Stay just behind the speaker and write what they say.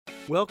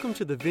Welcome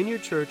to the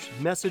Vineyard Church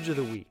Message of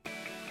the Week.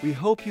 We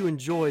hope you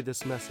enjoy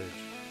this message.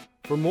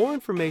 For more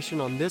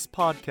information on this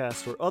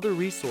podcast or other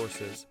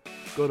resources,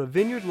 go to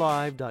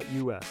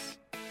vineyardlive.us.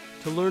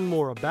 To learn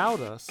more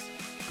about us,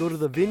 go to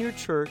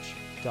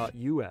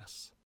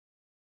thevineyardchurch.us.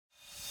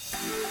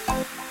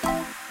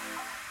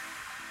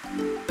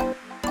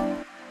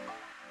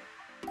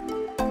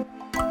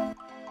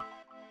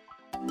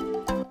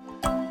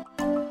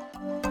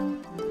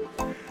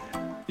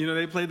 You know,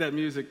 they played that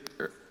music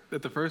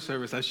at the first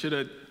service. I should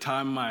have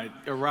timed my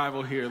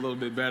arrival here a little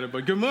bit better.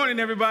 But good morning,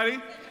 everybody. Good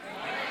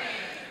morning.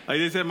 Like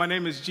I said, my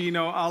name is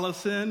Geno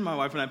Olison. My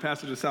wife and I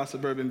pastor the South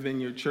Suburban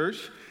Vineyard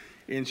Church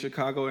in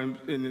Chicago,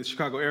 in the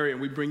Chicago area, and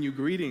we bring you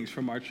greetings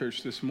from our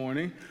church this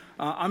morning.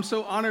 I'm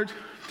so honored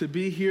to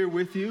be here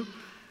with you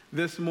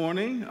this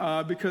morning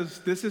because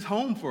this is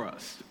home for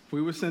us.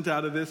 We were sent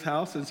out of this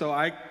house, and so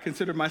I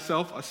consider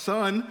myself a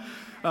son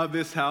of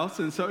this house,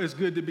 and so it's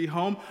good to be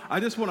home.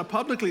 I just want to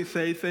publicly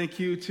say thank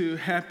you to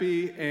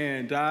Happy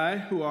and Di,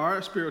 who are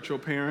our spiritual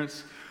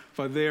parents,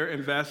 for their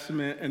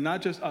investment, and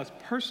not just us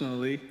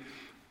personally,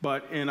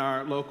 but in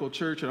our local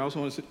church. And I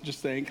also want to just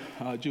thank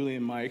Julie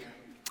and Mike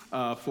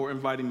for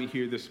inviting me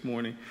here this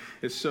morning.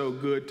 It's so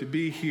good to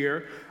be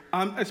here.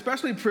 I'm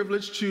especially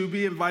privileged to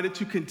be invited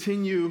to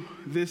continue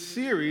this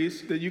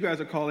series that you guys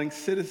are calling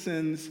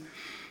Citizens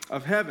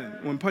of Heaven.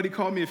 When Putty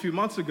called me a few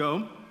months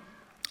ago,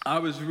 I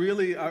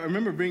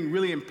remember being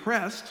really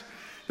impressed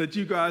that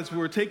you guys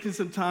were taking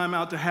some time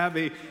out to have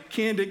a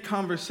candid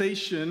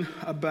conversation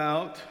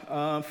about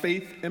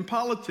faith and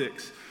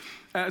politics.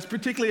 It's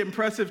particularly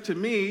impressive to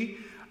me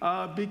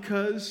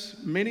because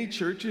many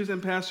churches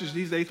and pastors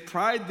these days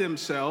pride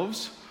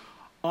themselves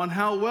on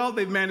how well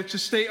they've managed to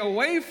stay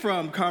away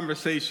from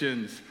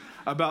conversations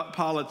about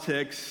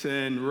politics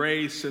and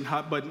race and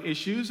hot-button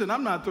issues. And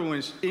I'm not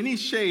throwing any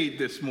shade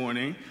this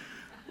morning,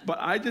 but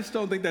I just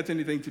don't think that's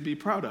anything to be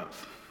proud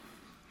of.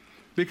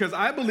 Because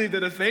I believe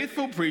that a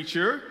faithful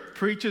preacher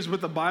preaches with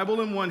the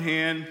Bible in one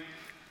hand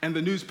and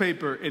the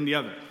newspaper in the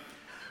other.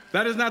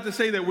 That is not to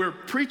say that we're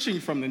preaching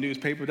from the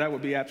newspaper. That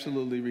would be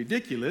absolutely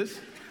ridiculous.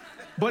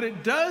 But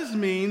it does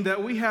mean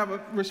that we have a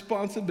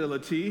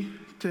responsibility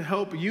to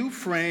help you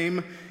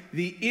frame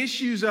the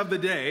issues of the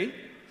day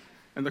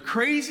and the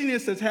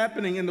craziness that's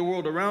happening in the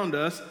world around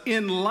us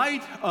in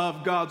light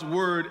of God's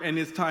word and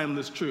his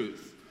timeless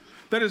truth.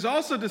 That is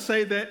also to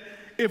say that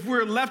if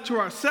we're left to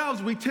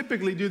ourselves, we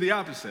typically do the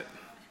opposite.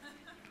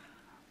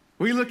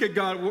 We look at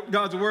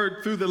God's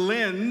word through the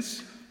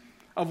lens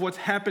of what's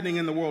happening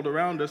in the world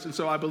around us. And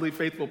so I believe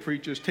faithful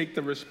preachers take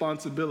the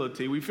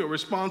responsibility. We feel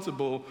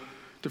responsible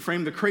to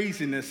frame the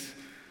craziness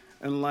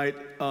in light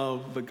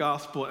of the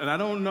gospel. And I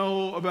don't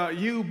know about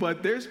you,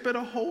 but there's been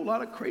a whole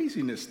lot of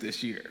craziness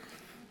this year.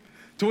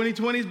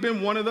 2020 has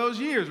been one of those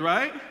years,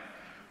 right?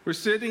 We're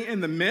sitting in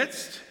the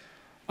midst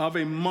of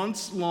a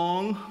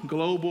months-long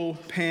global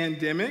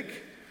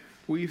pandemic.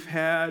 We've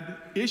had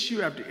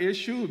issue after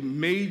issue,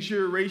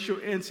 major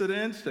racial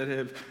incidents that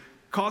have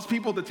caused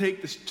people to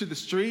take to the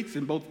streets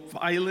in both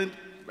violent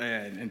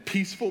and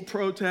peaceful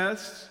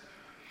protests.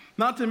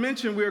 Not to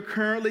mention, we are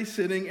currently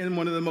sitting in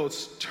one of the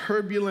most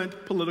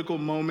turbulent political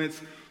moments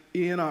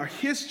in our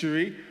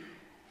history,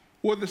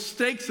 where the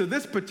stakes of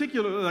this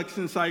particular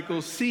election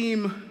cycle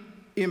seem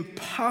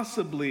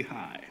impossibly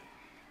high.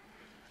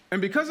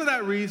 And because of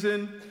that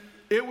reason,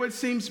 it would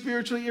seem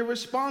spiritually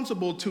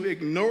irresponsible to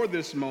ignore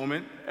this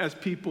moment as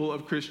people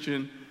of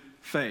Christian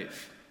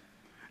faith.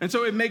 And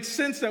so it makes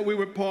sense that we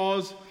would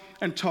pause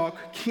and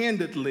talk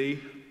candidly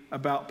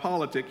about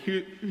politics.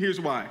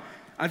 Here's why.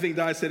 I think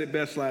Di said it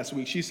best last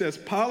week. She says,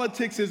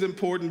 politics is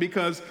important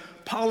because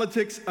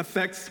politics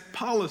affects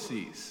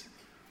policies.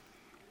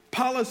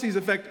 Policies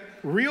affect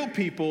real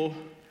people,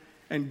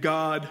 and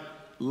God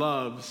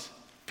loves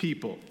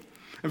people.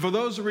 And for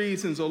those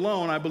reasons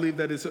alone, I believe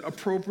that it's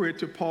appropriate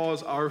to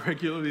pause our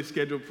regularly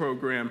scheduled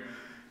program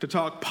to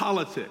talk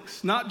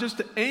politics, not just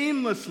to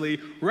aimlessly,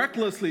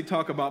 recklessly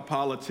talk about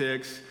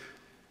politics,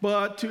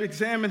 but to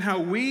examine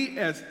how we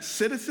as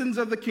citizens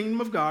of the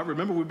kingdom of God,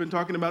 remember we've been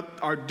talking about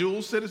our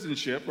dual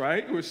citizenship,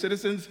 right? We're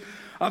citizens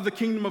of the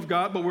kingdom of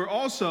God, but we're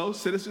also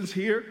citizens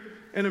here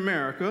in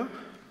America,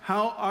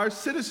 how our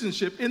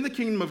citizenship in the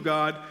kingdom of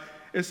God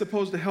is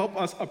supposed to help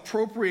us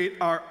appropriate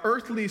our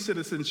earthly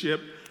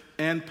citizenship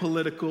and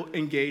political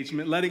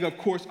engagement, letting, of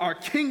course, our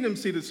kingdom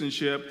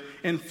citizenship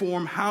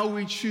inform how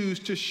we choose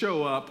to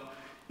show up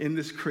in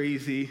this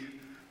crazy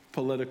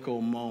political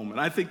moment.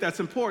 I think that's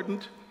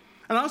important.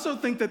 And I also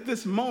think that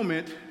this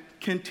moment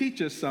can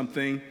teach us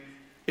something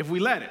if we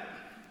let it.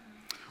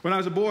 When I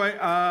was a boy,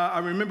 I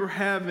remember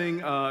having,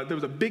 there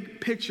was a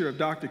big picture of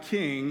Dr.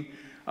 King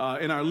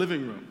in our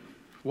living room.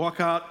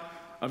 Walk out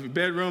of your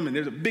bedroom, and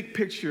there's a big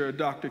picture of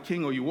Dr.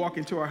 King, or you walk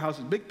into our house,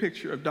 a big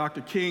picture of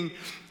Dr. King,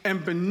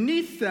 and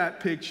beneath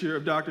that picture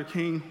of Dr.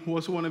 King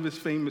was one of his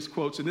famous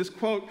quotes, and this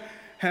quote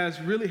has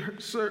really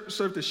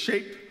served to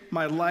shape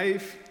my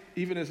life,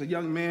 even as a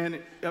young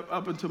man,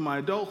 up until my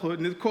adulthood,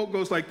 and this quote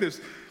goes like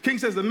this. King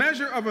says, "The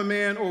measure of a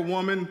man or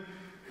woman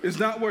is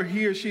not where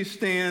he or she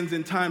stands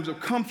in times of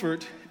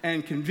comfort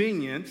and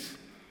convenience,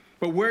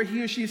 but where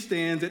he or she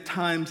stands at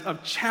times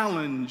of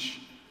challenge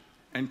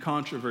and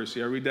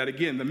controversy. I read that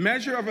again. The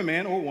measure of a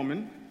man or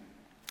woman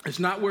is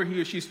not where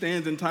he or she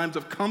stands in times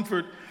of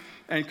comfort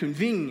and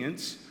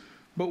convenience,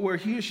 but where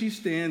he or she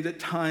stands at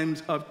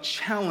times of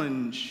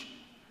challenge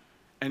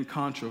and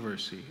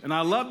controversy. And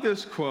I love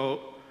this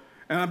quote,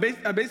 and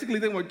I basically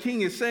think what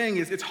King is saying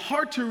is it's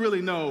hard to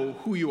really know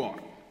who you are.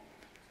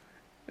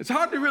 It's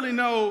hard to really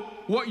know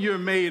what you're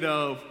made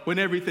of when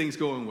everything's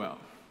going well.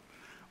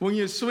 When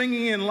you're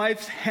swinging in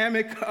life's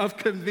hammock of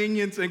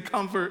convenience and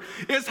comfort,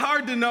 it's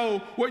hard to know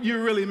what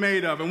you're really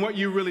made of and what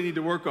you really need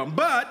to work on.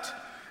 But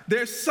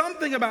there's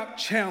something about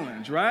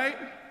challenge, right?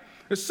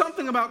 There's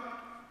something about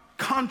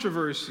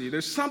controversy.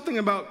 There's something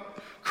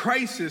about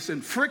crisis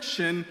and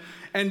friction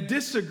and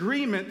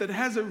disagreement that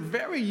has a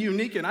very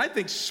unique and I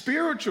think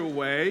spiritual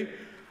way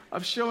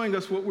of showing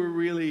us what we're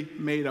really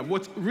made of,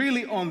 what's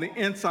really on the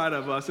inside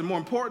of us, and more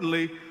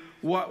importantly,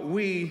 what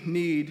we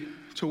need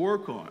to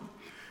work on.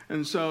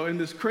 And so in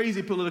this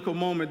crazy political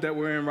moment that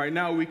we're in right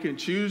now, we can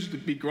choose to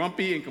be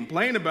grumpy and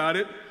complain about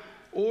it,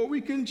 or we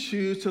can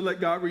choose to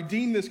let God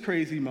redeem this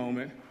crazy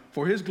moment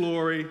for his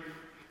glory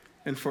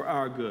and for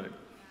our good.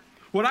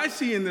 What I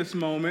see in this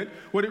moment,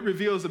 what it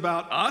reveals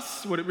about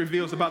us, what it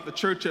reveals about the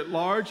church at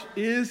large,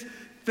 is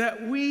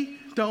that we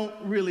don't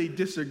really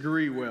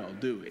disagree well,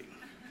 do we?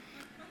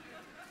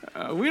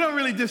 We don't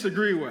really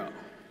disagree well.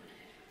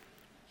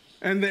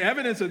 And the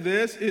evidence of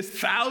this is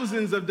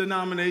thousands of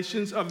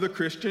denominations of the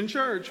Christian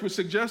church, which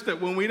suggests that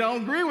when we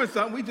don't agree with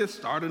something, we just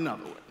start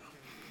another one.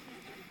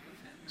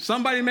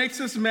 Somebody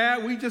makes us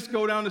mad, we just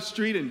go down the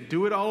street and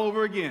do it all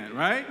over again,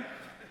 right?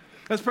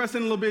 Let's press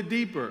in a little bit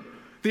deeper.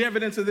 The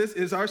evidence of this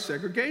is our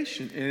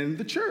segregation in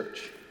the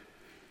church.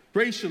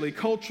 Racially,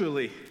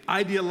 culturally,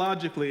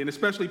 ideologically, and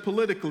especially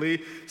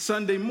politically,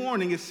 Sunday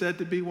morning is said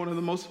to be one of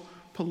the most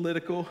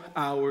political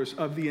hours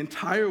of the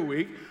entire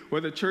week, where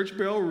the church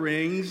bell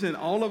rings and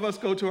all of us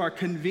go to our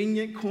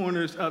convenient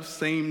corners of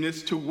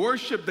sameness to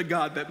worship the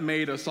God that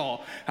made us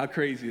all. How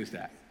crazy is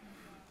that?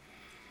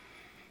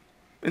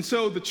 And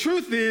so the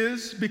truth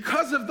is,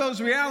 because of those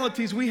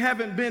realities, we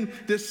haven't been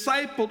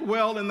discipled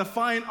well in the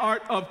fine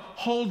art of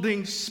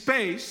holding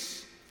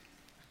space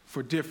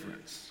for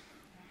difference.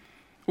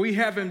 We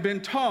haven't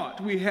been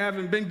taught, we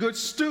haven't been good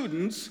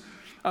students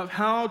of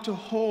how to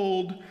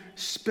hold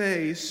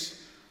space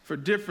for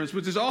difference,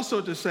 which is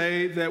also to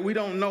say that we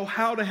don't know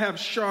how to have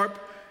sharp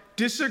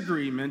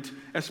disagreement,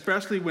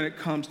 especially when it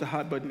comes to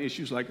hot button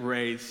issues like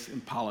race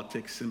and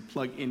politics, and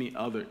plug any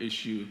other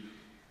issue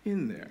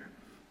in there.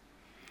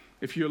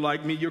 If you're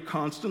like me, you're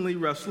constantly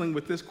wrestling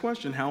with this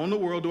question: how in the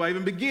world do I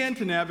even begin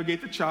to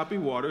navigate the choppy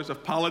waters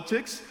of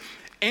politics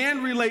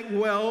and relate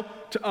well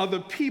to other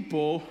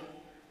people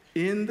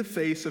in the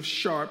face of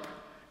sharp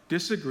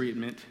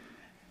disagreement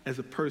as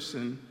a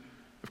person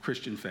of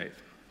Christian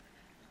faith?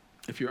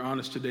 If you're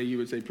honest today, you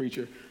would say,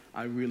 preacher,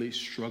 I really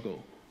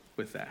struggle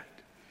with that.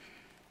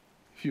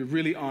 If you're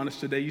really honest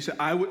today, you say,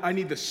 I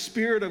need the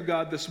Spirit of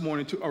God this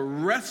morning to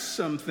arrest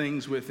some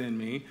things within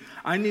me.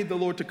 I need the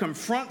Lord to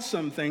confront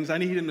some things. I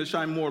need him to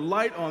shine more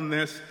light on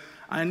this.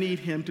 I need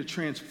him to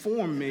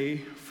transform me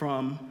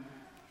from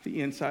the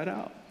inside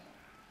out.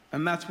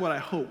 And that's what I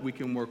hope we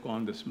can work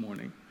on this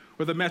morning,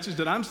 with a message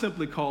that I'm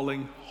simply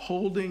calling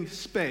Holding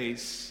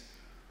Space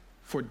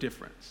for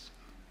Difference.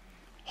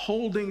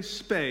 Holding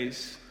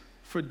space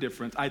for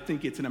difference. I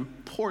think it's an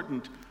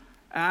important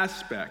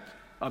aspect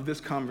of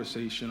this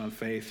conversation on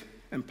faith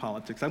and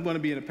politics. I'm going to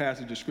be in a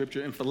passage of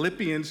scripture in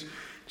Philippians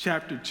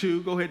chapter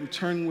 2. Go ahead and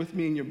turn with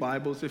me in your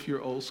Bibles if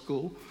you're old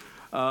school.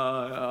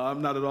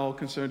 I'm not at all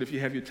concerned if you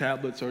have your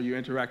tablets or you're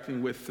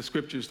interacting with the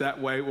scriptures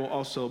that way. We'll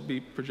also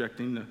be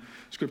projecting the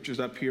scriptures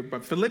up here.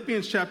 But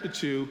Philippians chapter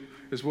 2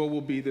 is where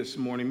we'll be this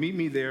morning. Meet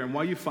me there, and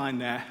while you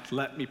find that,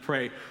 let me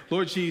pray.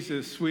 Lord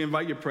Jesus, we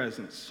invite your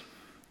presence.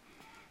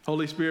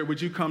 Holy Spirit,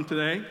 would you come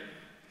today?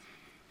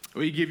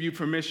 We give you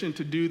permission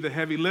to do the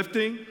heavy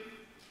lifting.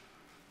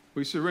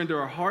 We surrender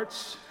our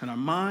hearts and our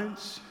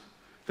minds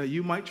that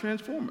you might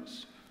transform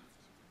us.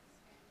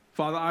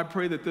 Father, I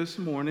pray that this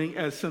morning,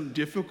 as some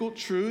difficult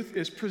truth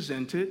is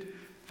presented,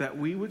 that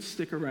we would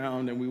stick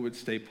around and we would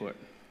stay put.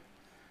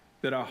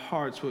 That our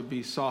hearts would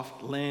be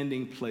soft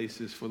landing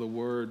places for the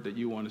word that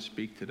you want to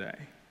speak today.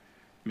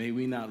 May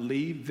we not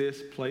leave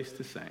this place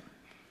the same.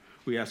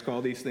 We ask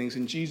all these things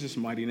in Jesus'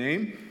 mighty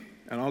name.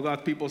 And all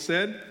God's people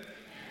said,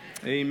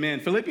 amen.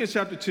 Philippians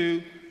chapter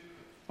 2,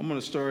 I'm going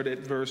to start at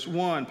verse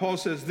 1. Paul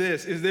says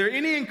this: is there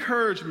any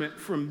encouragement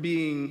from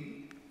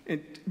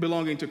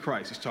belonging to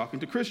Christ? He's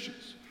talking to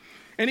Christians.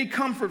 Any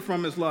comfort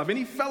from his love?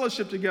 Any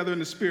fellowship together in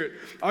the Spirit?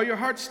 Are your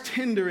hearts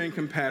tender and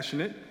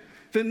compassionate?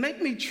 Then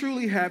make me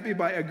truly happy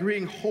by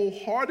agreeing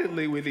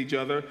wholeheartedly with each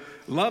other,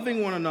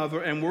 loving one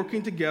another, and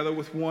working together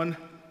with one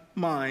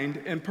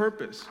mind and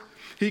purpose.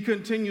 He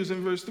continues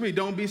in verse 3,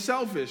 don't be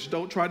selfish.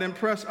 Don't try to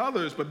impress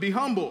others, but be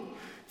humble,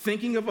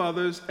 thinking of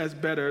others as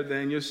better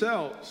than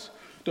yourselves.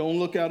 Don't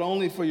look out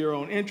only for your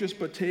own interest,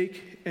 but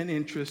take an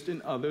interest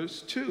in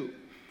others too.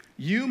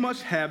 You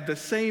must have the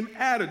same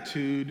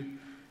attitude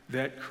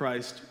that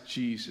Christ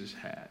Jesus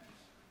had.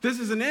 This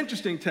is an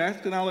interesting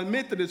text, and I'll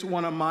admit that it's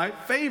one of my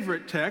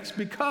favorite texts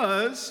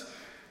because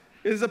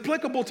it is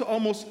applicable to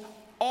almost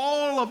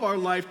all of our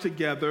life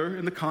together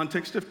in the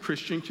context of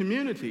Christian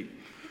community.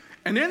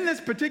 And in this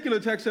particular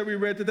text that we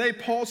read today,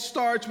 Paul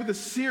starts with a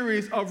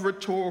series of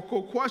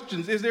rhetorical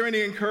questions. Is there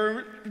any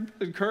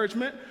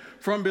encouragement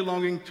from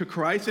belonging to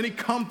Christ? Any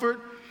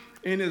comfort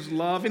in his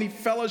love? Any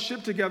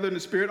fellowship together in the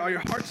Spirit? Are your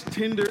hearts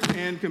tender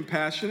and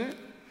compassionate?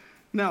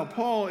 Now,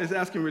 Paul is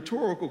asking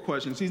rhetorical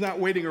questions. He's not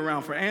waiting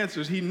around for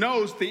answers. He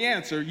knows the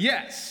answer,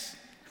 yes,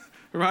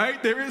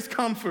 right? There is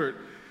comfort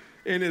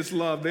in his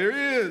love. There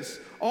is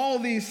all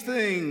these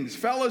things,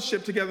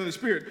 fellowship together in the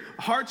Spirit.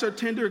 Hearts are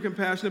tender and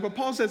compassionate. But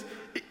Paul says,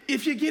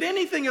 if you get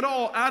anything at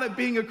all out of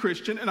being a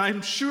Christian, and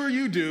I'm sure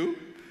you do,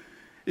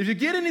 if you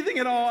get anything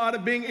at all out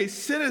of being a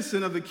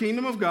citizen of the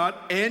kingdom of God,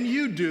 and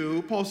you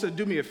do, Paul said,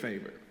 do me a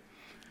favor.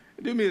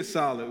 Do me a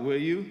solid, will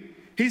you?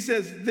 He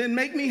says, then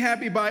make me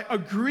happy by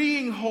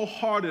agreeing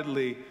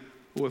wholeheartedly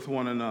with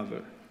one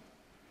another,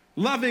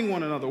 loving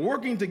one another,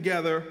 working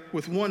together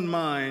with one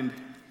mind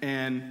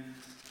and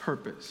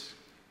purpose.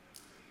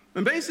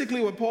 And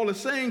basically what Paul is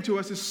saying to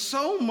us is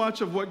so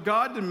much of what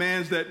God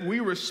demands that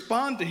we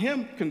respond to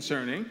him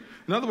concerning.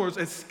 In other words,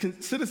 as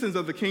citizens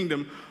of the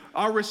kingdom,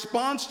 our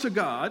response to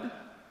God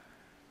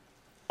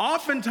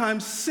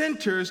oftentimes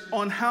centers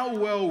on how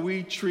well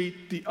we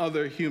treat the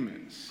other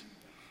humans.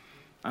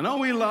 I know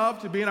we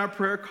love to be in our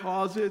prayer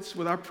closets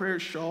with our prayer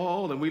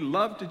shawl, and we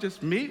love to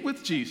just meet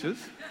with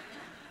Jesus.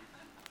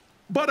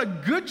 But a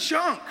good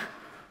chunk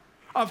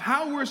of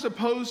how we're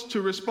supposed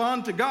to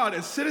respond to God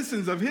as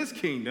citizens of his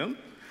kingdom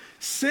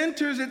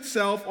centers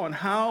itself on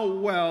how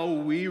well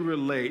we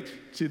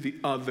relate to the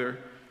other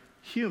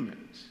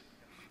humans.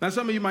 Now,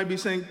 some of you might be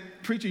saying,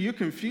 preacher, you're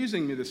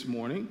confusing me this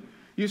morning.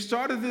 You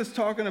started this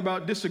talking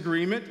about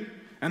disagreement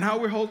and how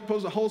we're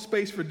supposed to hold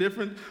space for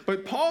different,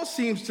 but Paul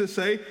seems to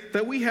say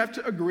that we have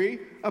to agree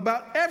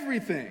about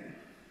everything.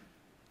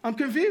 I'm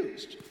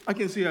confused. I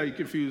can see how you're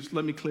confused.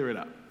 Let me clear it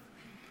up.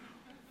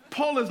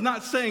 Paul is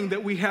not saying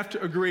that we have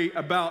to agree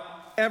about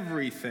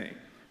everything.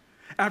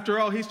 After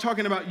all, he's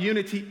talking about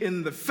unity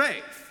in the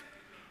faith,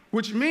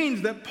 which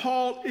means that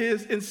Paul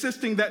is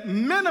insisting that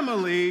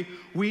minimally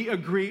we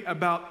agree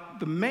about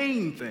the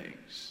main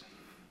things.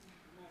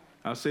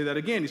 I'll say that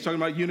again. He's talking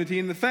about unity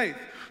in the faith.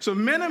 So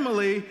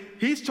minimally,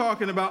 he's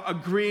talking about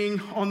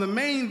agreeing on the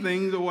main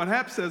things, or what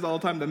Hap says all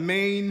the time, the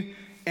main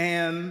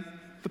and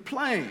the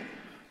plain.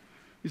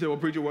 You say, well,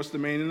 preacher, what's the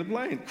main and the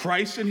plain?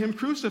 Christ and him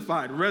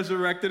crucified,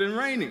 resurrected and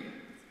reigning.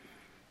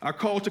 Our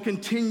call to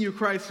continue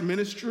Christ's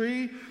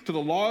ministry to the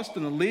lost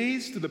and the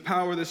least, to the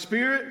power of the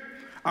Spirit.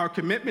 Our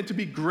commitment to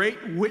be great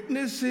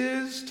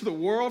witnesses to the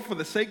world for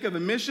the sake of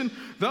the mission.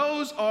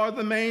 Those are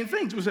the main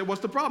things. We say,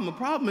 what's the problem? The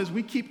problem is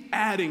we keep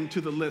adding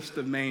to the list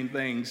of main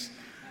things.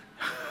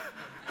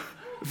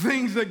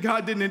 Things that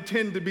God didn't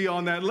intend to be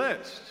on that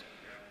list.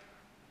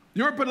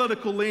 Your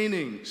political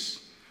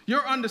leanings,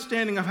 your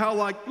understanding of how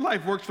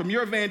life works from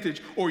your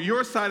vantage or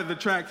your side of the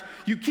tracks,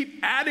 you keep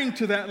adding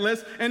to that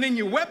list, and then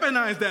you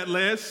weaponize that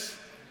list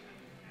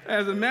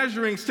as a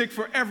measuring stick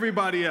for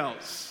everybody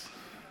else.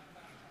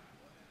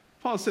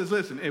 Paul says,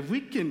 listen, if we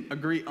can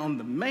agree on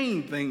the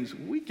main things,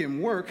 we can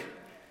work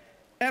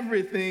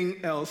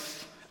everything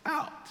else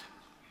out.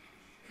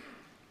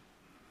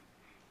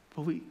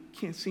 But we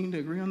can't seem to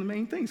agree on the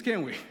main things,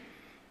 can we?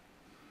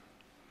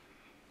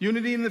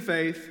 Unity in the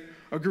faith,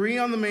 agree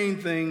on the main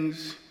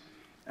things,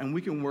 and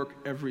we can work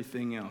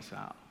everything else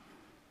out.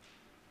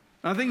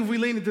 And I think if we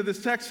lean into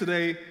this text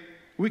today,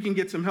 we can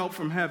get some help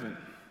from heaven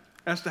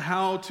as to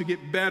how to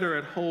get better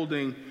at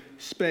holding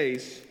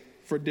space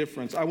for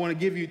difference. I want to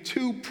give you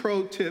 2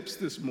 pro tips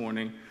this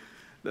morning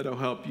that'll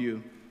help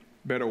you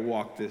better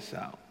walk this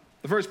out.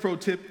 The first pro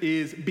tip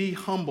is be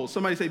humble.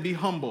 Somebody say, be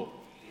humble.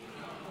 Be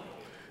humble.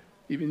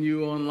 Even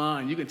you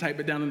online, you can type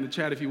it down in the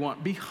chat if you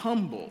want. Be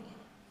humble.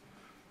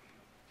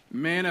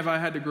 Man, have I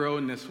had to grow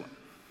in this one.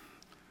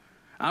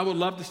 I would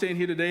love to stand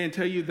here today and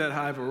tell you that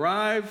I've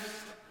arrived,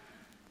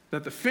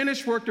 that the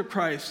finished work of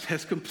Christ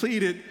has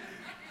completed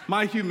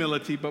my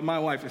humility, but my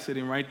wife is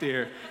sitting right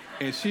there,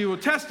 and she will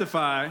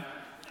testify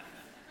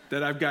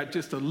that I've got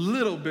just a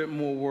little bit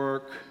more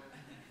work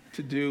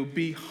to do.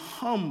 Be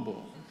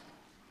humble.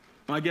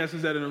 My guess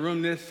is that in a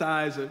room this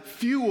size, a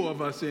few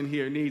of us in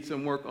here need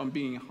some work on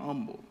being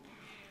humble,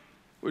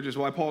 which is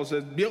why Paul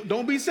says,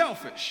 don't be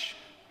selfish.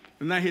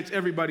 And that hits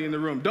everybody in the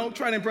room. Don't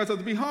try to impress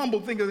others. Be humble,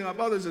 thinking of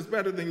others as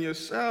better than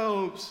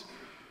yourselves.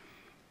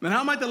 And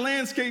how might the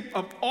landscape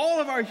of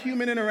all of our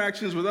human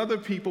interactions with other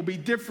people be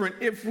different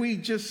if we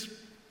just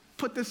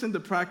put this into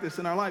practice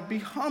in our life? Be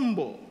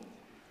humble.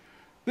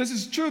 This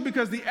is true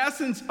because the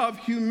essence of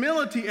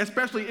humility,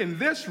 especially in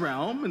this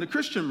realm, in the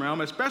Christian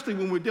realm, especially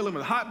when we're dealing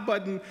with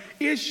hot-button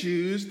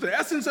issues, the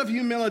essence of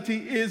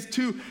humility is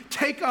to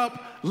take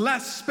up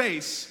less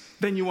space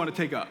than you want to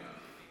take up.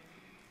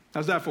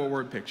 How's that for a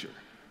word picture?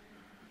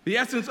 The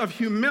essence of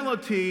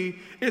humility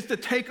is to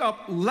take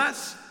up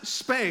less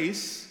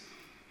space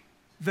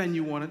than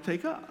you want to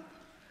take up.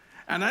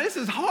 And now this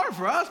is hard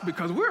for us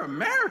because we're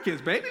Americans,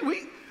 baby.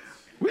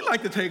 We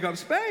like to take up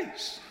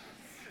space.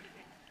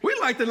 We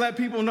like to let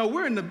people know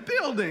we're in the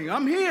building.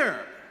 I'm here,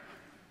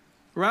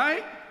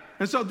 right?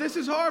 And so this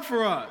is hard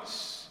for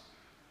us.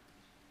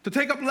 To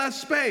take up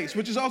less space,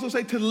 which is also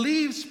say to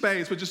leave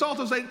space, which is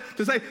also say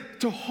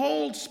to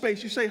hold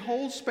space. You say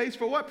hold space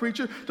for what,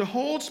 preacher? To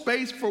hold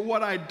space for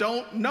what I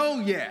don't know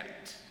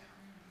yet.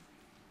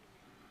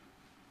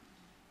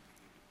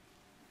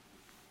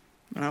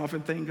 And I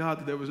often thank God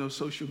that there was no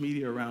social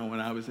media around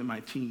when I was in my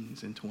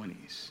teens and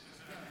 20s.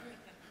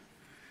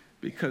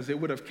 Because it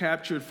would have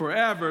captured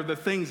forever the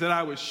things that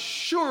I was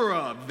sure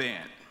of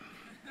then.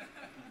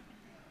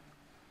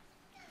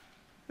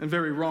 And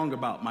very wrong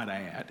about, might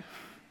I add.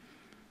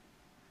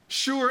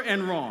 Sure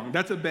and wrong,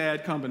 that's a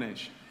bad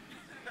combination.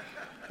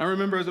 I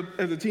remember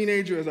as a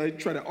teenager, as I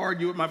tried to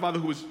argue with my father,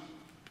 who was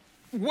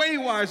way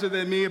wiser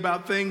than me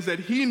about things that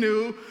he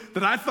knew,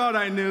 that I thought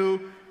I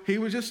knew, he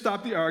would just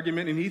stop the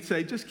argument and he'd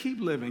say, just keep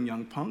living,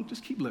 young punk,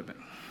 just keep living.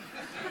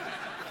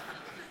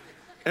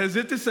 As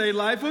if to say,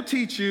 life will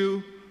teach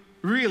you,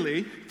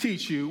 really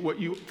teach you what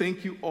you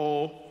think you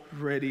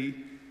already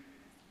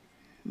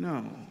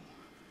know.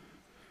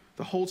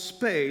 To hold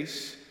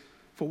space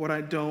for what I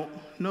don't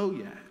know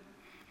yet.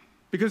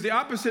 Because the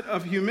opposite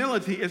of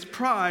humility is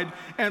pride,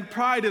 and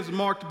pride is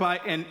marked by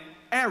an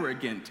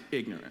arrogant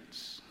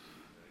ignorance.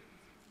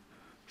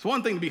 It's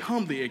one thing to be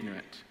humbly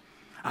ignorant.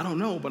 I don't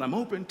know, but I'm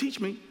open. Teach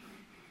me.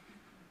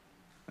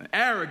 An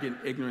arrogant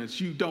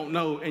ignorance, you don't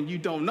know, and you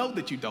don't know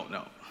that you don't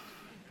know.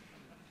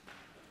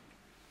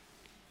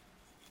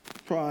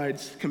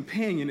 Pride's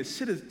companion is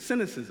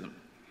cynicism.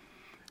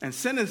 And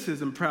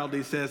cynicism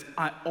proudly says,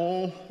 I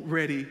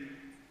already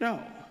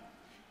know.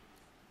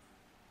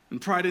 And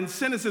pride and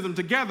cynicism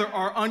together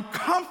are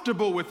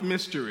uncomfortable with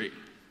mystery.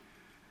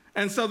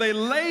 And so they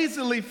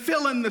lazily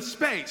fill in the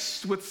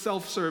space with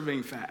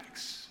self-serving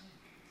facts.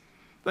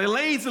 They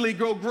lazily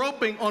go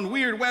groping on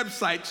weird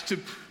websites to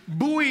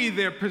buoy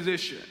their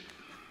position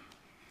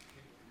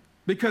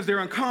because they're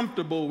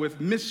uncomfortable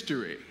with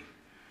mystery.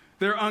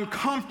 They're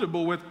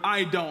uncomfortable with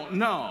I don't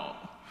know.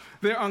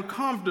 They're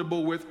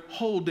uncomfortable with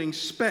holding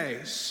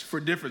space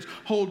for difference,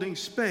 holding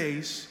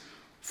space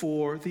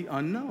for the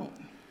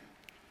unknown.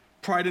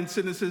 Pride and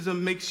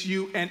cynicism makes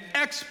you an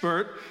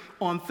expert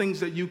on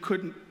things that you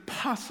couldn't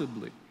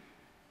possibly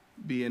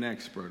be an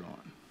expert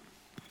on.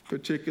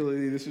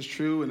 Particularly, this is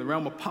true in the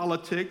realm of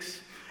politics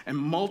and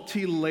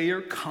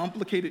multi-layered,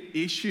 complicated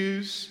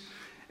issues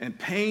and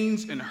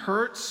pains and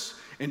hurts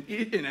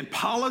and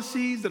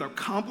policies that are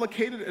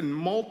complicated and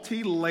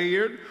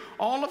multi-layered.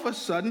 All of a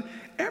sudden,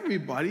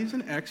 everybody's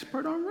an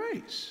expert on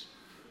race.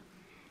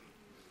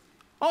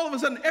 All of a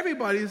sudden,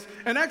 everybody's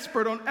an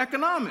expert on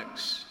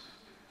economics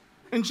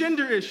and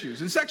gender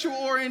issues and sexual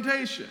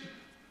orientation.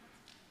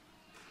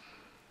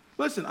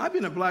 Listen, I've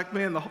been a black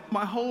man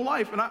my whole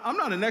life, and I'm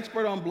not an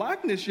expert on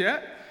blackness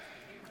yet.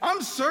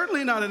 I'm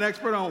certainly not an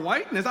expert on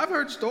whiteness. I've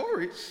heard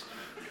stories.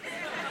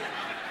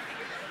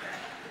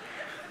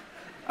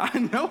 I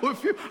know a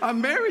few. I'm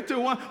married to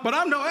one, but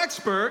I'm no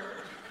expert.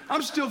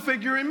 I'm still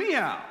figuring me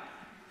out.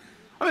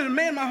 I've been a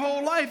man my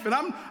whole life, and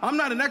I'm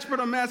not an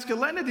expert on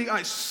masculinity.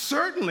 I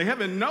certainly,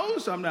 heaven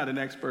knows I'm not an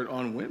expert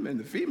on women,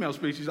 the female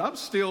species. I'm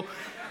still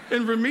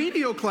in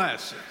remedial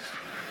classes.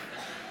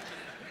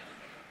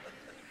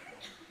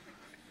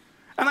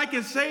 And I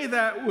can say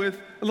that with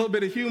a little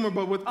bit of humor,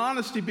 but with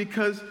honesty,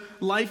 because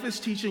life is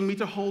teaching me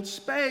to hold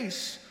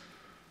space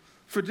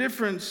for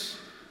difference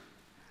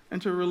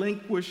and to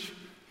relinquish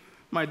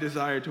my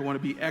desire to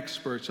want to be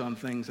experts on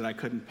things that I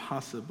couldn't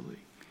possibly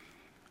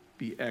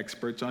be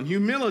experts on.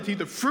 Humility,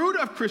 the fruit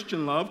of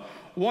Christian love,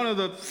 one of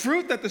the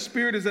fruit that the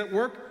Spirit is at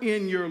work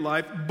in your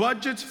life,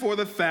 budgets for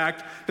the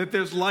fact that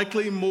there's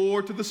likely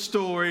more to the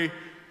story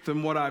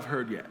than what I've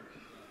heard yet.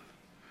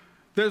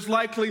 There's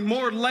likely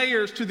more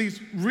layers to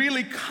these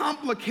really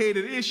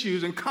complicated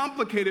issues and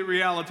complicated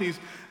realities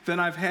than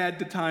I've had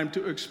the time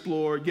to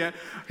explore yet.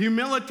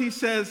 Humility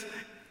says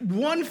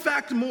one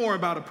fact more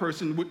about a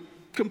person would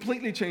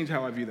completely change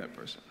how I view that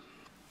person.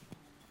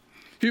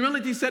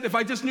 Humility said, if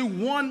I just knew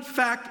one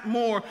fact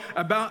more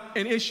about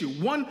an issue,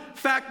 one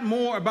fact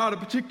more about a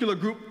particular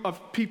group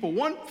of people,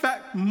 one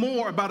fact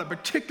more about a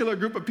particular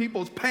group of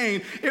people's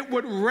pain, it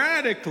would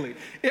radically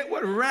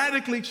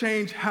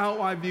change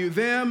how I view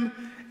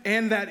them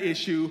and that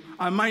issue.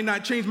 I might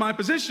not change my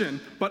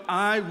position, but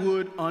I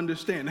would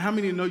understand. How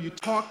many of you know you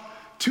talk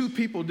to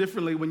people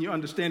differently when you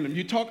understand them?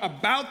 You talk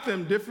about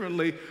them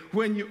differently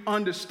when you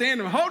understand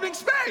them. Holding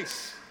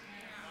space.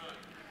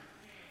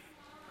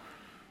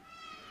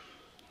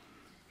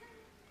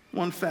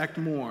 One fact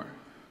more.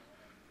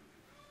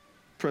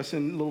 Press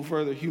in a little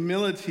further.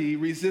 Humility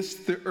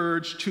resists the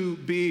urge to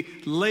be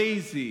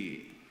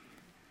lazy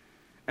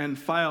and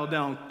file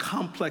down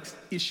complex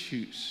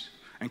issues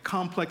and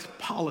complex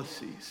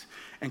policies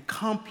and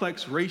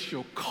complex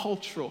racial,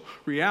 cultural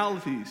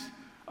realities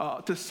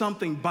to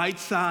something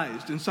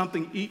bite-sized and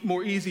something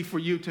more easy for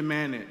you to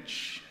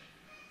manage.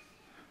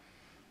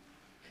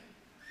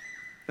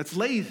 That's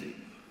lazy.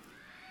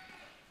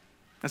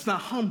 That's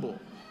not humble.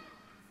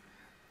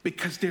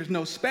 Because there's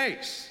no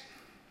space.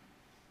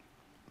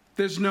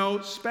 There's no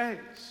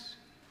space.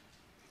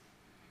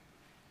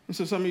 And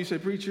so some of you say,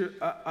 preacher,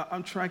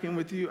 I'm tracking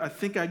with you. I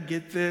think I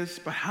get this,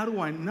 but how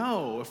do I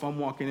know if I'm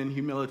walking in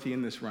humility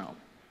in this realm?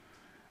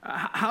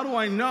 How do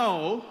I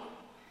know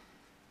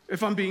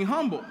if I'm being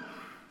humble?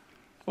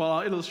 Well,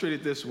 I'll illustrate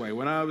it this way.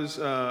 When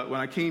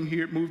I came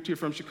here, moved here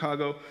from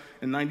Chicago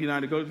in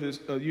 '99 to go to this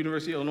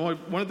University of Illinois,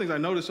 one of the things I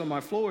noticed on my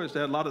floor is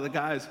that a lot of the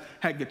guys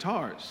had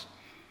guitars.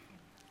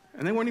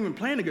 And they weren't even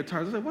playing the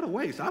guitars. I said, what a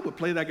waste. I would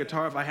play that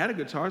guitar if I had a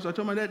guitar. So I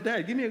told my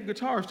dad, give me a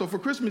guitar. So for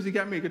Christmas, he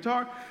got me a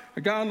guitar.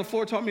 A guy on the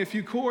floor taught me a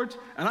few chords,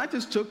 and I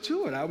just took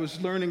to it. I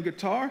was learning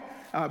guitar.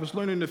 I was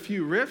learning a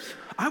few riffs.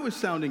 I was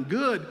sounding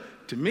good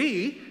to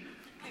me.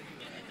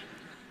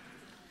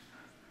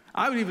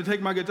 I would even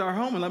take my guitar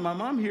home and let my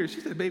mom hear it.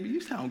 She said, baby,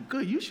 you sound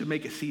good. You should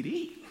make a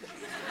CD.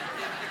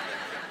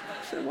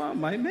 I said, well, I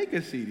might make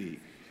a CD.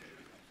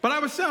 But I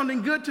was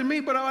sounding good to me,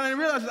 but I didn't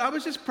realize I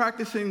was just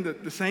practicing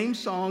the same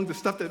songs, the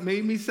stuff that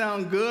made me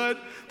sound good,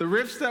 the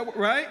riffs that were,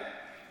 right?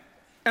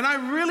 And I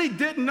really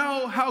didn't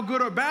know how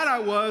good or bad I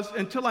was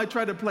until I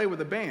tried to play with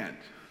a band.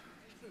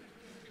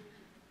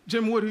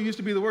 Jim Wood, who used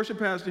to be the worship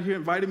pastor here,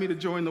 invited me to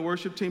join the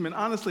worship team, and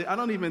honestly, I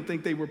don't even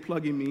think they were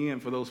plugging me in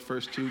for those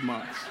first 2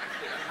 months.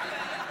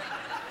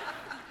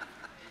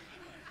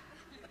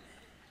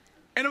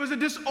 And it was a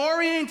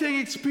disorienting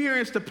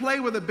experience to play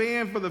with a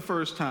band for the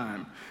first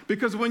time.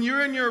 Because when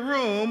you're in your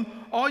room,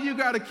 all you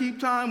got to keep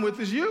time with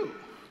is you.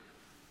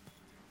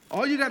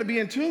 All you got to be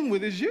in tune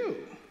with is you.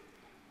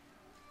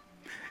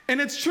 And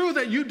it's true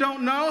that you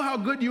don't know how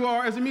good you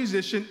are as a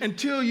musician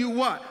until you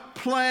what?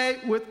 Play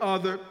with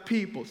other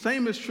people.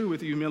 Same is true with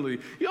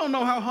humility. You don't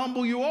know how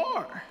humble you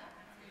are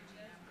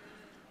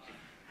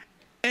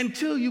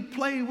until you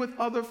play with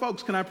other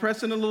folks. Can I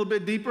press in a little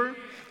bit deeper?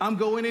 I'm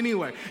going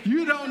anyway.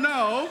 You don't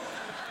know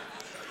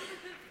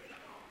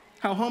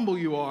how humble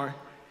you are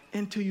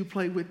until you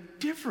play with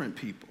different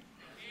people.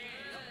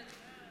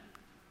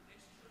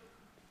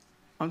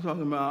 I'm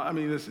talking about,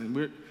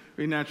 listen,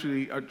 we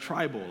naturally are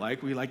tribal.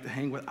 Like, we like to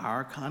hang with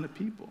our kind of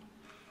people.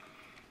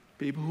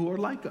 People who are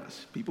like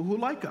us. People who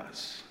like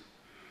us.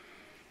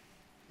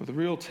 But the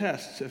real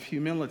test of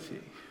humility,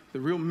 the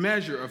real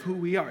measure of who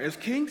we are, as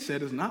King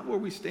said, is not where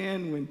we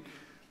stand when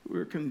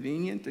we're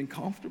convenient and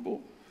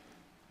comfortable,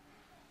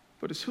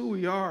 but it's who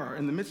we are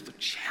in the midst of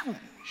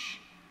challenge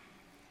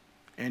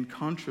and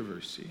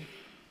controversy.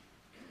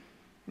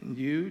 And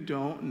you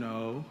don't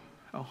know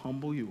how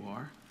humble you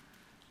are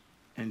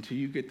until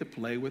you get to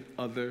play with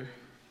other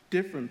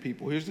different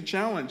people. Here's the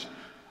challenge.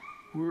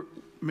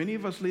 Many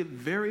of us live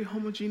very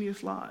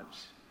homogeneous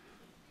lives.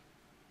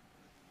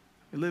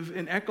 We live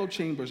in echo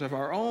chambers of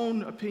our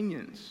own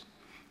opinions.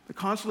 They're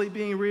constantly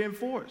being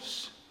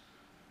reinforced.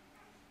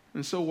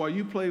 And so while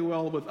you play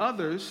well with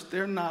others,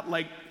 they're not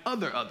like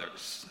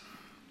others.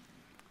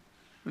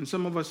 And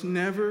some of us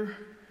never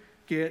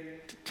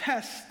get to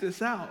test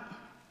this out.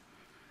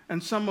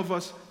 And some of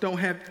us don't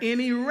have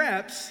any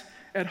reps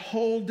at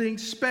holding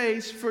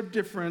space for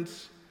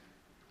difference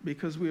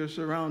because we are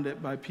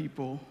surrounded by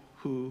people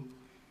who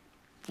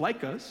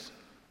like us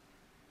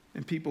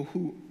and people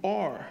who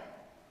are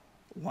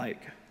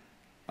like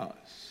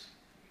us.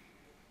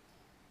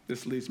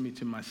 This leads me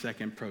to my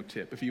second pro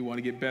tip. If you want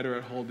to get better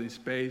at holding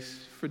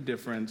space for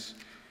difference,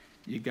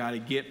 you got to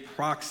get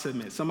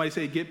proximate. Somebody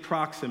say, get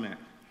proximate.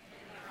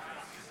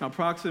 Now,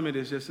 proximate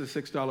is just a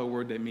 $6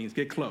 word that means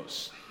get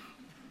close.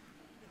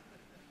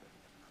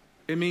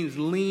 It means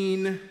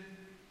lean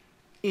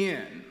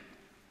in.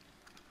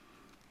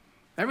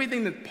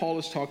 Everything that Paul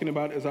is talking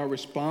about is our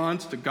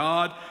response to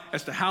God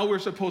as to how we're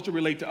supposed to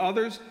relate to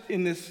others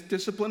in this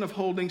discipline of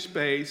holding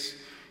space.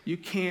 You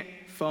can't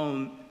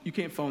phone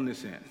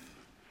this in.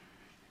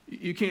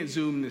 You can't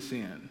Zoom this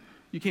in.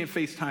 You can't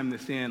FaceTime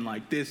this in.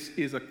 Like, this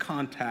is a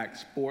contact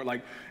sport.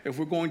 Like, if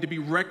we're going to be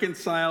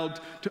reconciled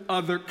to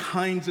other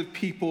kinds of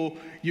people,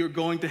 you're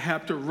going to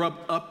have to rub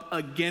up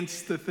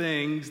against the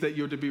things that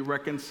you're to be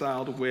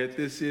reconciled with.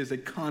 This is a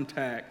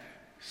contact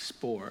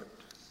sport.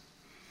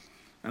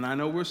 And I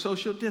know we're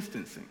social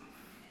distancing.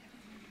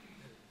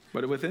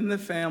 But within the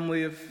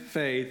family of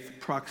faith,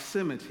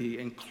 proximity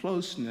and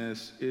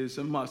closeness is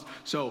a must.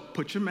 So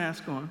put your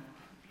mask on.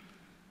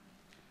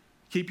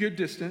 Keep your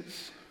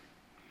distance.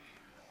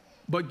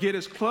 But get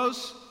as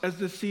close as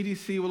the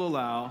CDC will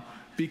allow,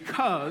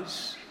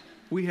 because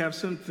we have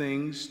some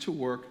things to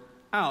work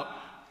out.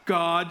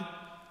 God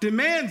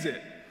demands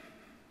it.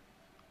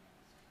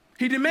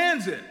 He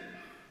demands it.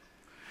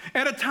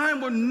 At a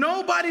time where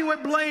nobody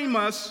would blame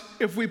us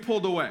if we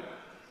pulled away.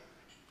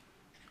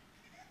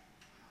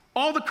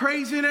 All the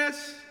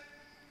craziness,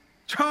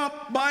 Trump,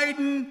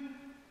 Biden,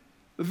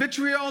 the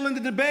vitriol in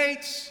the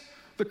debates,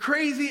 the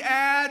crazy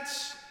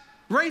ads,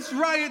 race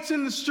riots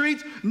in the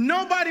streets,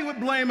 nobody would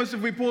blame us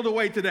if we pulled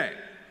away today.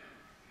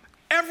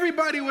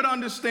 Everybody would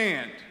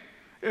understand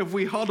if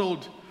we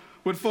huddled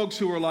with folks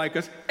who were like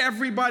us.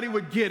 Everybody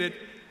would get it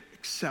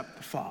except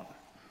the Father.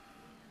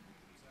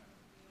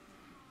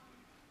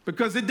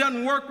 Because it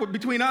doesn't work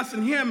between us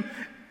and him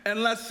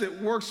unless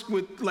it works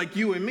with like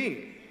you and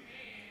me.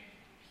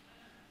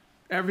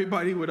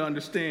 Everybody would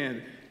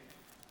understand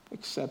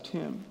except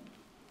him.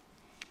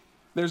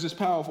 There's this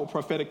powerful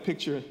prophetic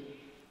picture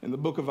in the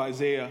book of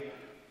Isaiah.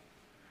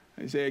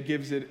 Isaiah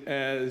gives it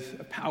as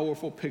a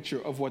powerful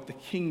picture of what the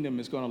kingdom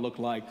is going to look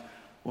like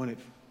when it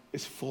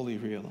is fully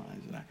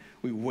realized. And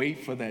we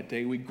wait for that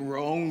day. We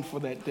groan for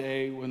that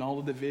day when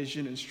all the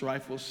division and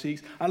strife will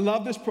cease. I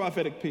love this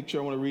prophetic picture.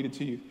 I want to read it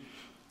to you.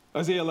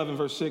 Isaiah 11,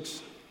 verse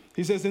 6.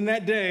 He says, "In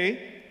that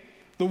day,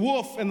 the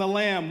wolf and the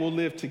lamb will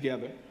live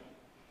together.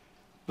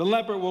 The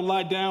leopard will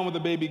lie down with the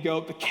baby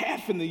goat. The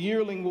calf and the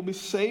yearling will be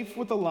safe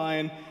with the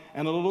lion,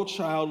 and a little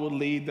child will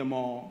lead them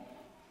all.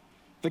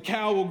 The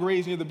cow will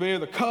graze near the bear.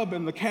 The cub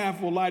and the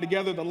calf will lie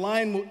together. The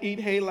lion will eat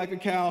hay like a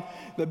cow.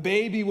 The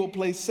baby will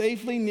play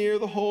safely near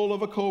the hole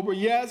of a cobra.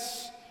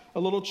 Yes, a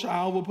little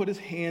child will put his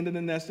hand in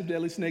the nest of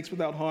deadly snakes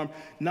without harm.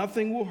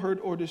 Nothing will hurt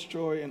or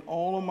destroy in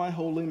all of my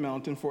holy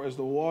mountain, for as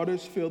the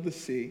waters fill the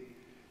sea,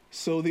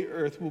 so the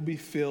earth will be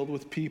filled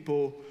with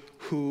people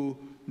who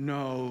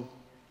know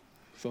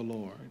the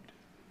Lord."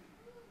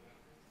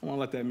 I want to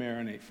let that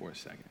marinate for a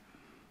second.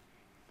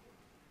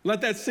 Let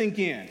that sink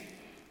in.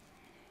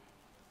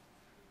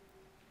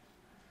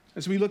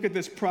 As we look at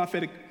this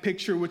prophetic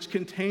picture, which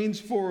contains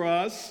for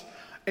us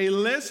a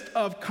list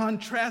of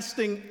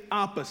contrasting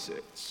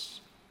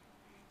opposites,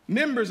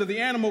 members of the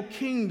animal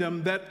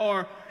kingdom that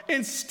are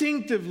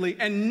instinctively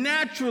and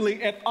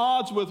naturally at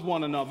odds with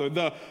one another: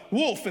 the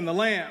wolf and the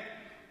lamb,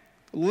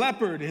 the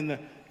leopard and the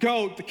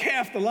goat, the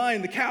calf, the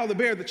lion, the cow, the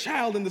bear, the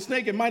child, and the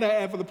snake, and might I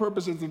add, for the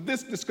purposes of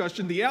this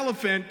discussion, the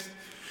elephant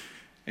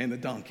and the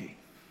donkey.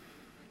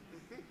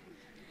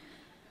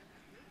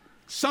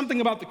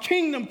 Something about the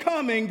kingdom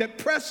coming that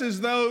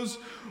presses those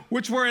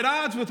which were at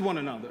odds with one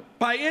another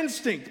by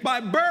instinct,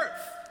 by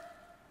birth,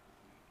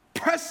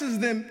 presses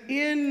them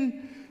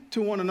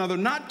into one another,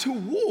 not to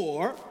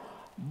war,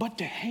 but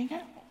to hang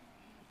out,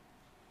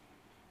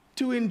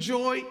 to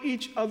enjoy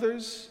each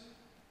other's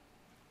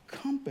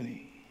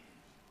company.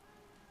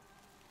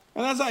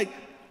 And as I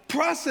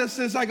process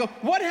this, I go,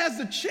 what has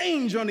to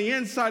change on the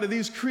inside of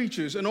these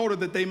creatures in order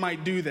that they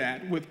might do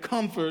that with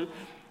comfort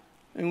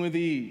and with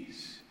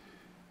ease?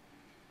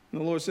 And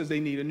the Lord says they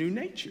need a new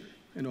nature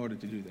in order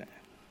to do that.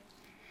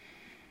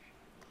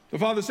 The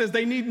Father says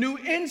they need new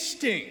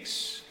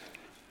instincts.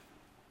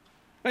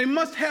 They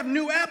must have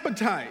new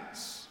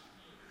appetites.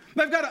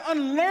 They've got to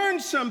unlearn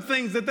some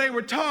things that they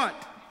were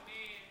taught.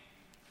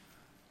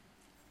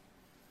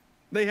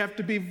 They have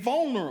to be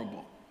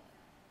vulnerable.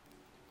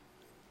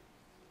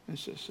 And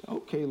says,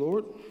 okay,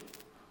 Lord,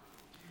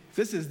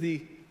 this is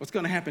what's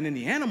going to happen in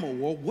the animal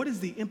world. What is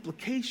the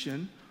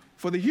implication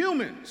for the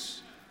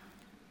humans?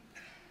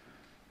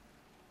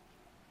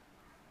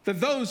 That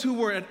those who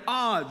were at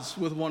odds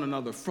with one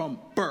another from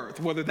birth,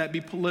 whether that be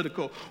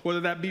political,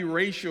 whether that be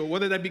racial,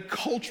 whether that be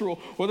cultural,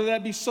 whether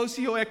that be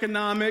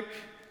socioeconomic,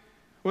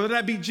 whether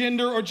that be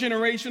gender or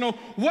generational,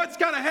 what's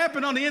got to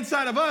happen on the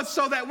inside of us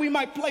so that we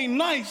might play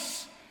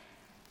nice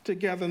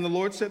together? And the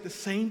Lord said the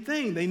same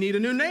thing. They need a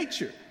new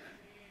nature.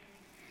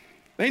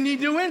 They need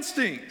new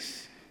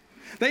instincts.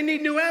 They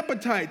need new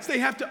appetites. They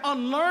have to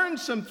unlearn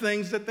some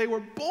things that they were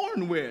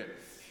born with.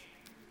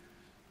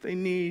 They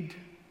need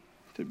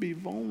to be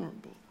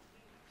vulnerable.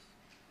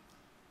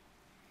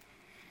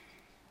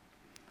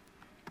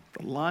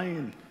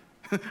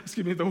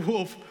 The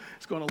wolf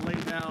is going to lay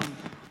down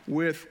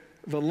with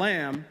the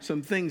lamb.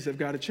 Some things have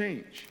got to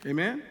change.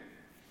 Amen?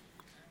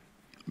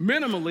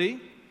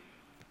 Minimally,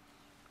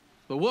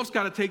 the wolf's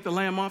got to take the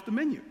lamb off the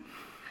menu.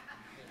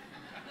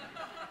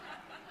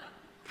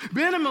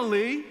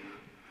 Minimally,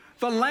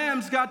 the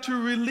lamb's got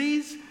to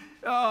release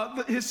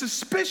his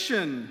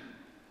suspicion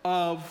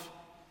of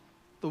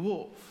the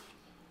wolf.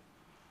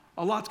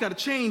 A lot's got to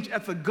change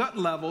at the gut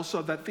level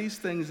so that these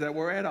things that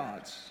were at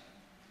odds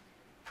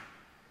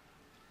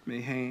may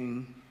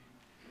hang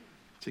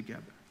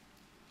together.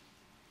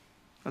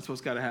 That's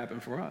what's got to happen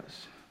for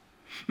us.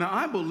 Now,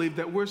 I believe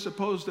that we're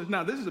supposed to,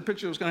 now this is a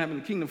picture of what's going to happen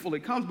when the kingdom fully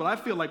comes, but I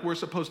feel like we're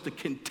supposed to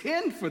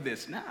contend for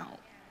this now.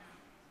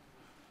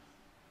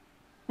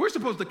 We're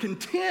supposed to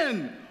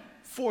contend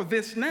for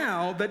this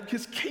now, that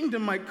his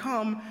kingdom might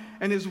come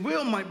and his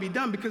will might be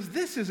done, because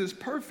this is his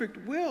perfect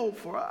will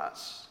for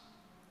us.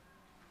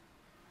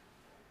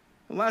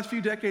 The last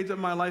few decades of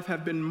my life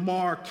have been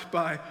marked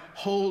by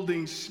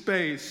holding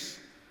space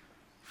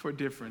for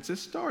difference. It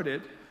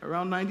started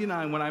around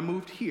 99 when I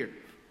moved here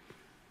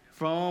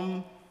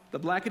from the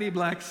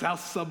blackety-black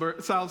south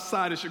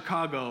side of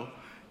Chicago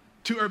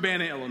to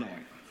Urbana, Illinois.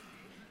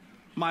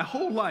 My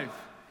whole life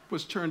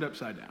was turned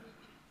upside down.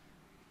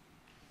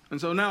 And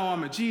so now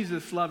I'm a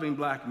Jesus-loving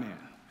black man,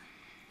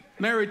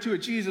 married to a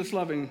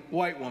Jesus-loving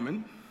white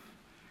woman,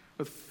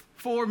 with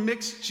 4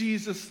 mixed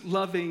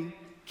Jesus-loving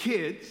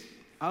kids.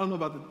 I don't know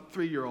about the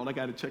 3-year-old. I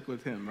got to check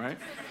with him, right?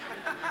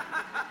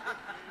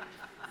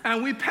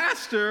 And we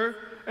pastor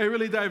a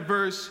really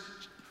diverse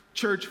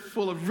church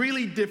full of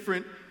really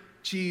different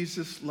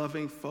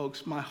Jesus-loving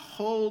folks. My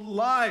whole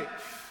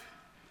life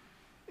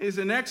is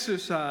an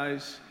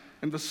exercise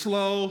in the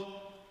slow,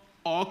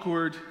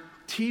 awkward,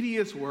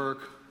 tedious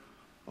work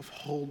of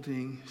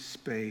holding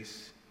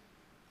space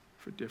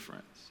for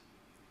difference.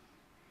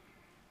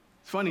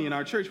 Funny, in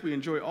our church, we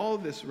enjoy all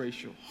this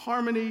racial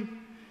harmony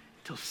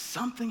until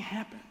something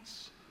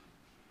happens.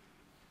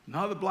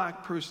 Another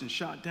black person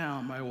shot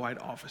down by a white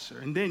officer.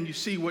 And then you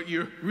see what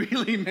you're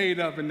really made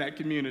of in that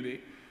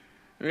community.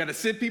 We got to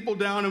sit people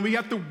down and we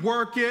have to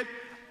work it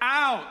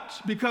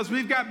out because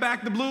we've got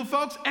back the blue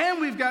folks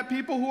and we've got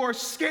people who are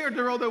scared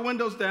to roll their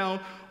windows down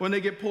when they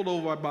get pulled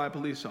over by a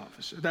police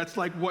officer. That's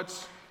like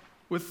what's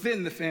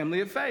within the family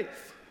of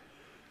faith.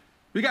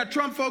 We got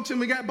Trump folks and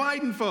we got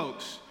Biden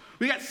folks.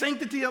 We got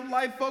sanctity of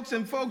life folks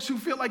and folks who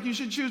feel like you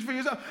should choose for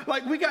yourself.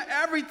 Like we got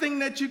everything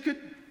that you could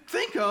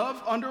think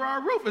of under our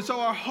roof. And so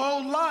our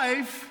whole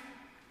life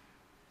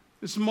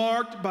is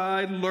marked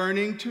by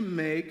learning to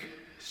make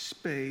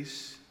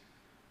space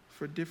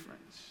for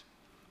difference.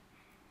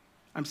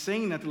 I'm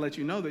saying that to let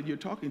you know that you're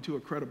talking to a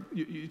credible,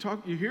 you're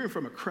hearing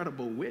from a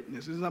credible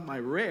witness. This is not my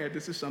read,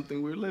 this is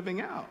something we're living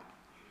out.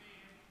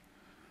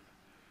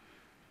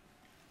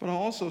 But I'll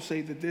also say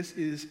that this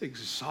is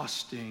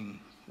exhausting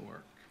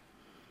work.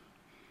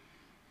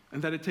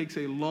 And that it takes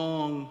a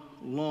long,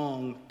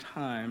 long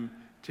time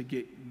to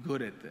get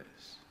good at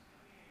this.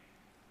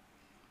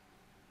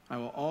 I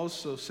will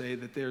also say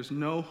that there's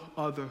no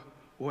other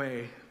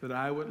way that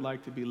I would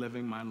like to be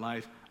living my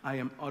life. I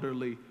am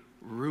utterly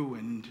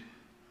ruined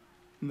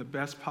in the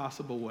best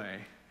possible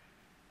way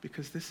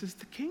because this is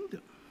the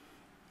kingdom.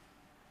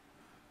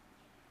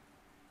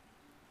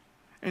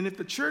 And if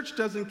the church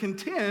doesn't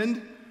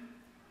contend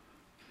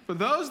for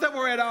those that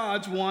were at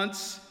odds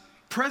once,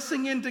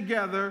 pressing in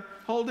together,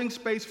 holding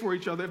space for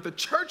each other, if the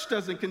church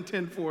doesn't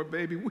contend for it,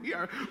 baby, we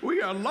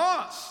are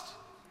lost.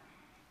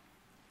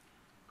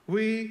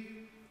 We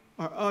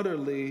are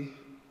utterly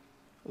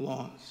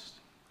lost.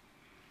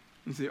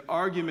 And the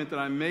argument that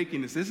I'm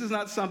making is this is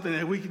not something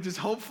that we can just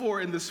hope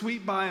for in the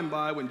sweet by and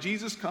by when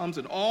Jesus comes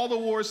and all the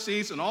wars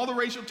cease and all the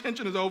racial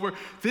tension is over.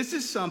 This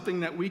is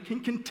something that we can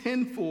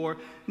contend for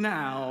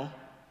now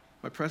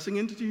by pressing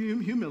into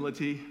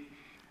humility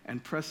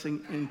and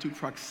pressing into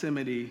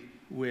proximity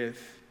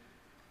with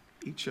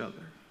each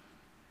other.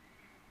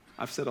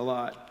 I've said a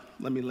lot.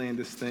 Let me land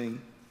this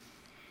thing.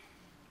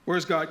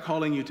 Where's God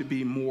calling you to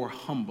be more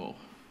humble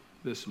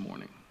this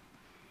morning?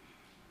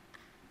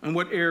 In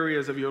what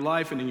areas of your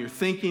life and in your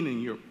thinking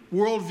and your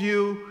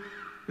worldview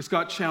is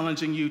God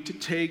challenging you to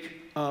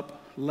take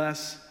up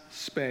less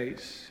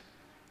space,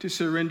 to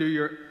surrender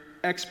your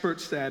expert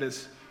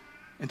status,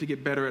 and to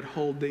get better at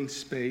holding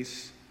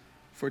space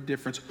for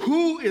difference?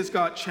 Who is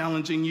God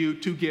challenging you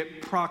to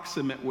get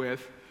proximate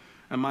with?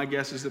 And my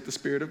guess is that the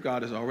Spirit of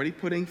God is already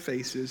putting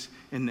faces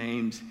and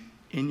names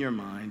in your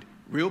mind.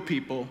 Real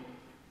people,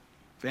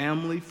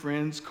 family,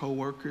 friends,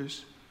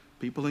 co-workers,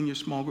 people in your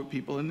small group,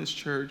 people in this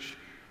church.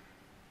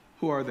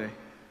 Who are they?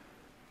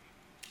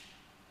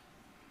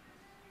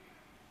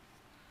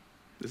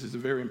 This is a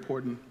very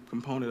important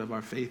component of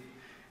our faith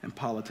and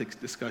politics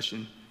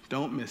discussion.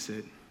 Don't miss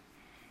it.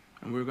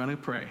 And we're going to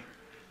pray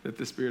that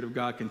the Spirit of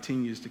God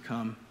continues to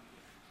come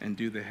and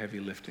do the heavy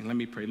lifting. Let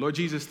me pray. Lord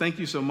Jesus, thank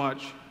you so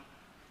much.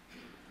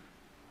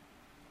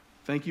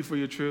 Thank you for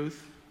your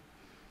truth.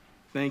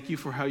 Thank you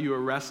for how you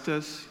arrest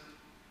us.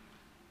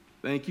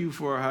 Thank you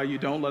for how you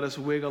don't let us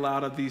wiggle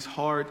out of these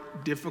hard,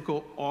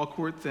 difficult,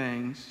 awkward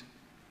things.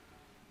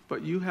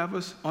 But you have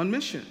us on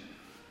mission.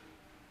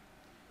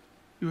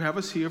 You have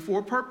us here for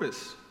a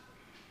purpose.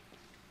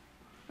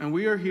 And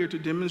we are here to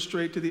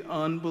demonstrate to the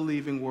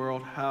unbelieving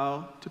world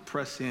how to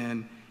press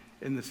in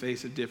the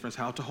face of difference,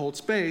 how to hold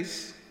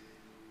space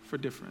for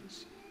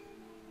difference.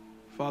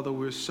 Father,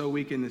 we're so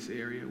weak in this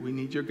area. We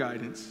need your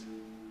guidance.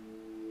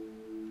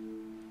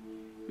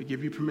 We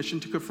give you permission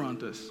to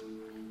confront us.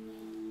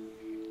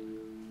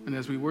 And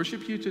as we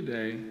worship you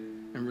today,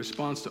 in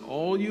response to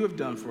all you have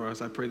done for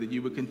us, I pray that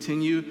you would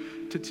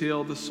continue to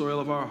till the soil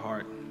of our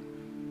heart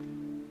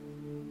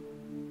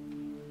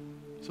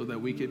so that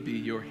we could be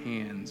your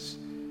hands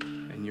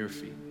and your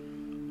feet.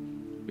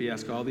 We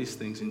ask all these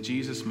things in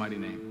Jesus' mighty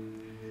name.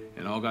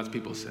 And all God's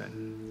people said,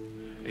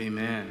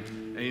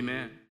 amen.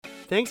 Amen.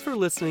 Thanks for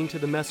listening to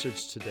the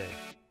message today.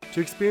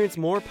 To experience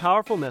more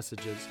powerful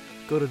messages,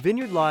 go to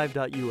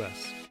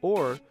vineyardlive.us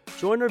or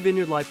join our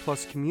Vineyard Live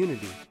Plus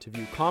community to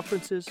view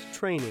conferences,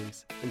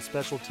 trainings, and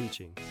special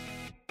teachings.